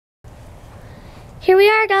Here we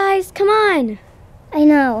are, guys. Come on. I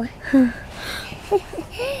know.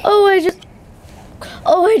 Oh,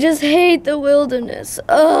 I just hate the wilderness.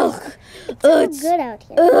 Ugh. It's so good out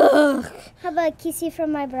here. Ugh. How about a kissy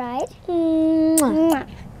from my bride? Mwah. Mwah.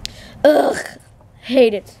 Ugh.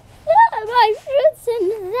 Hate it. My fruits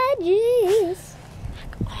and veggies.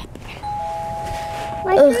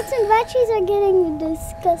 My fruits and veggies are getting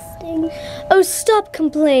disgusting. Oh, stop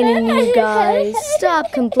complaining, you guys.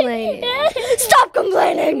 Stop complaining. Stop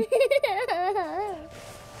complaining!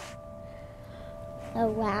 Oh,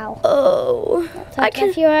 wow. Oh. That's how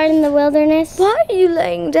tough you are in the wilderness. Why are you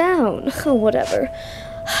laying down? Oh, whatever.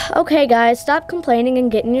 Okay, guys, stop complaining and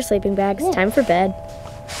get in your sleeping bags. It's time for bed.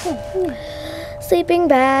 Sleeping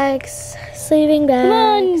bags. Sleeping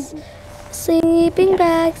bags. Sleeping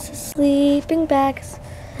bags. Sleeping bags.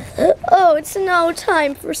 Oh, it's no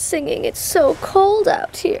time for singing. It's so cold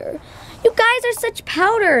out here. You guys are such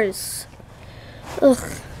pouters.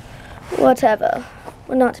 Ugh. Whatever.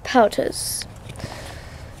 We're not pouters.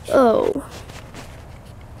 Oh.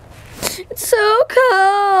 It's so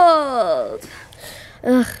cold.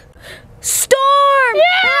 Ugh. Storm!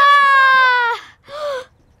 Ah!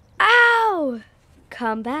 Ow!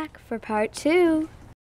 Come back for part 2.